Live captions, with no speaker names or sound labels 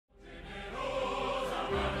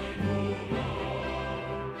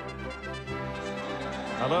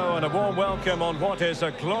Hello and a warm welcome on what is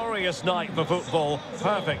a glorious night for football.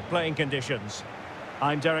 Perfect playing conditions.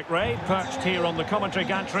 I'm Derek Ray, perched here on the commentary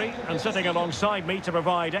gantry, and sitting alongside me to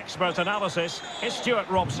provide expert analysis is Stuart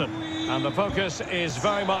Robson. And the focus is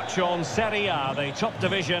very much on Serie A, the top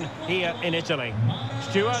division here in Italy.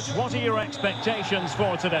 Stuart, what are your expectations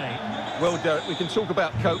for today? Well, Derek, we can talk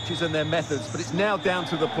about coaches and their methods, but it's now down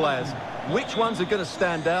to the players. Which ones are going to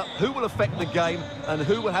stand out, who will affect the game, and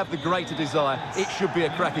who will have the greater desire? It should be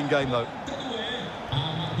a cracking game, though.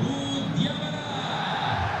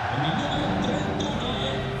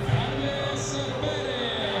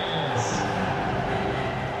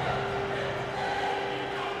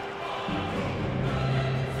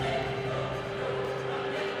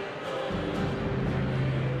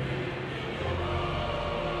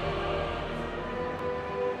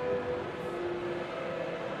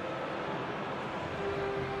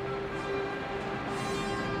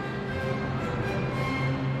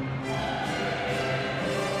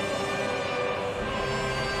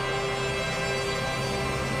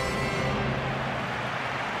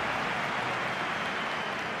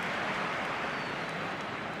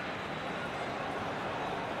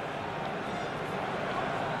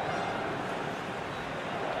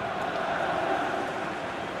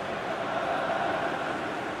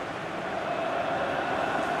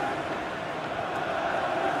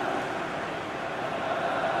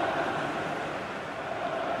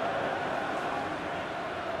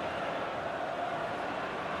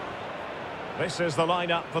 This is the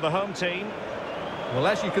lineup for the home team. Well,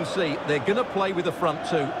 as you can see, they're going to play with the front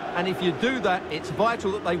two. And if you do that, it's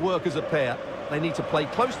vital that they work as a pair. They need to play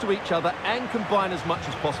close to each other and combine as much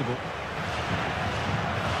as possible.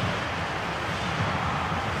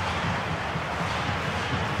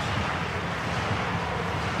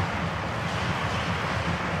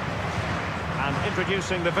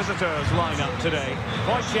 Introducing the visitors lineup today.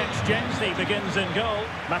 Wojciech Szczęsny begins in goal.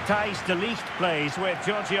 Matthijs de Ligt plays with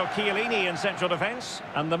Giorgio Chiellini in central defence.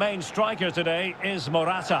 And the main striker today is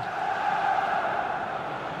Morata.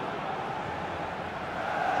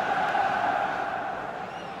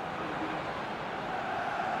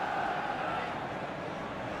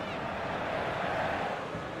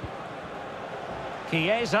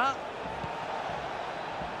 Chiesa.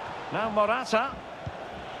 Now Morata.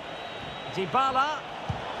 Dybala,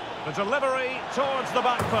 the delivery towards the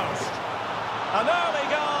back post. An early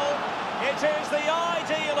goal. It is the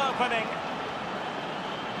ideal opening.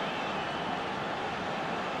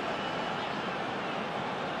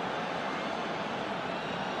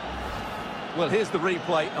 Well, here's the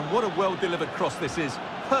replay, and what a well-delivered cross this is.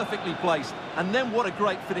 Perfectly placed, and then what a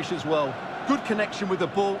great finish as well. Good connection with the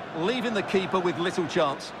ball, leaving the keeper with little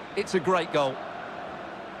chance. It's a great goal.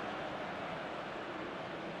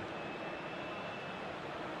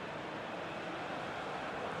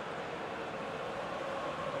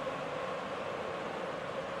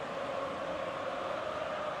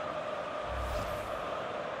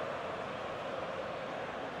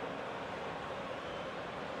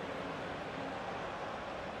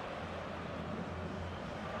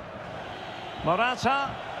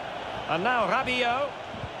 Morata, and now Rabiot,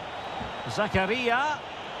 Zakaria,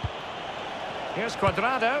 here's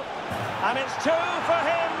Cuadrado, and it's two for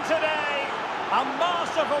him today. A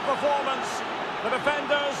masterful performance, the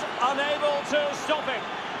defenders unable to stop him.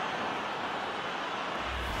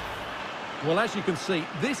 Well, as you can see,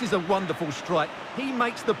 this is a wonderful strike. He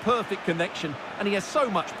makes the perfect connection, and he has so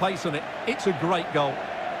much pace on it. It's a great goal.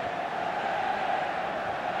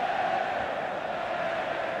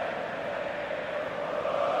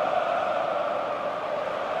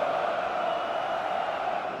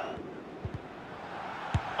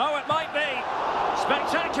 Oh, it might be.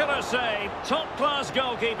 Spectacular save. Top-class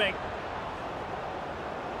goalkeeping.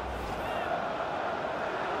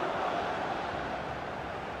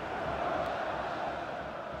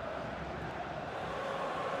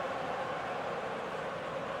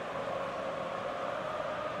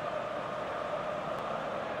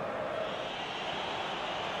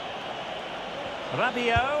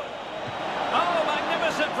 Rabiot. Oh,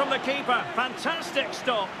 magnificent from the keeper. Fantastic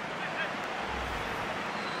stop.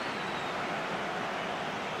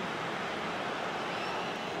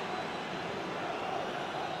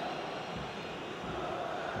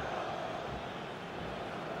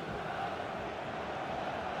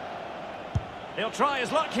 He'll try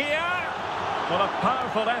his luck here. Well, a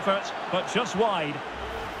powerful effort, but just wide.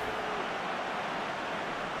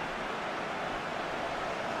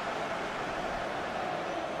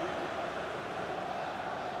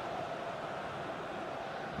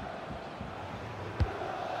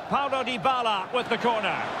 Paulo Dybala with the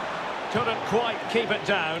corner. Couldn't quite keep it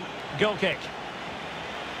down. Goal kick.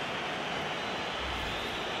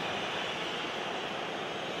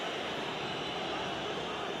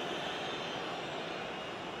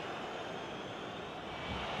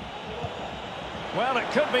 Well,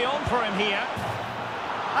 it could be on for him here.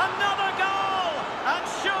 Another goal! And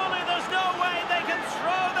surely there's no way they can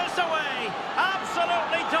throw this away.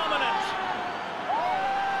 Absolutely dominant.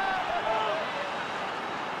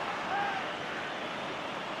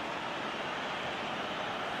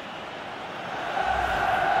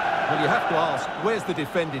 Well, you have to ask, where's the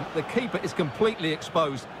defending? The keeper is completely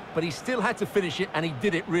exposed, but he still had to finish it, and he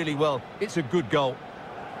did it really well. It's a good goal.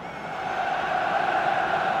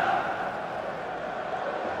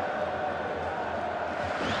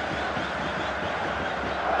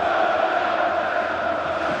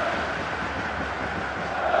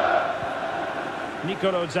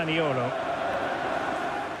 Nicolo Zaniolo.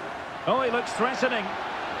 Oh, he looks threatening.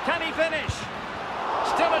 Can he finish?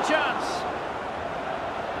 Still a chance.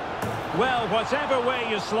 Well, whatever way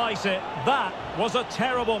you slice it, that was a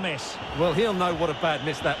terrible miss. Well, he'll know what a bad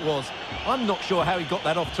miss that was. I'm not sure how he got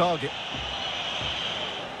that off target.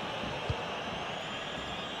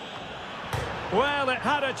 Well, it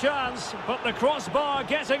had a chance, but the crossbar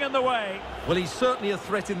getting in the way. Well, he's certainly a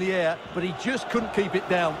threat in the air, but he just couldn't keep it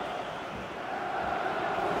down.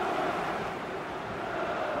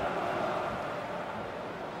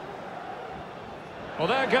 Well,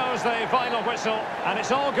 there goes the final whistle, and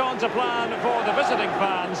it's all gone to plan for the visiting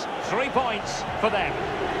fans. 3 points for them.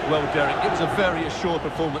 Well, Derek, it was a very assured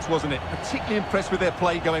performance, wasn't it? Particularly impressed with their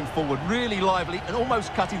play going forward. Really lively and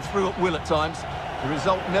almost cutting through at will at times. The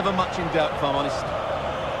result never much in doubt, if I'm honest.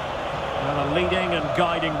 Well, a leading and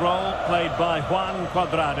guiding role played by Juan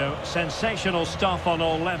Cuadrado. Sensational stuff on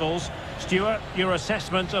all levels. Stuart, your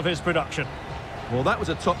assessment of his production? Well, that was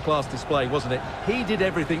a top-class display, wasn't it? He did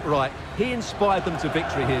everything right. He inspired them to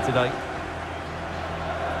victory here today.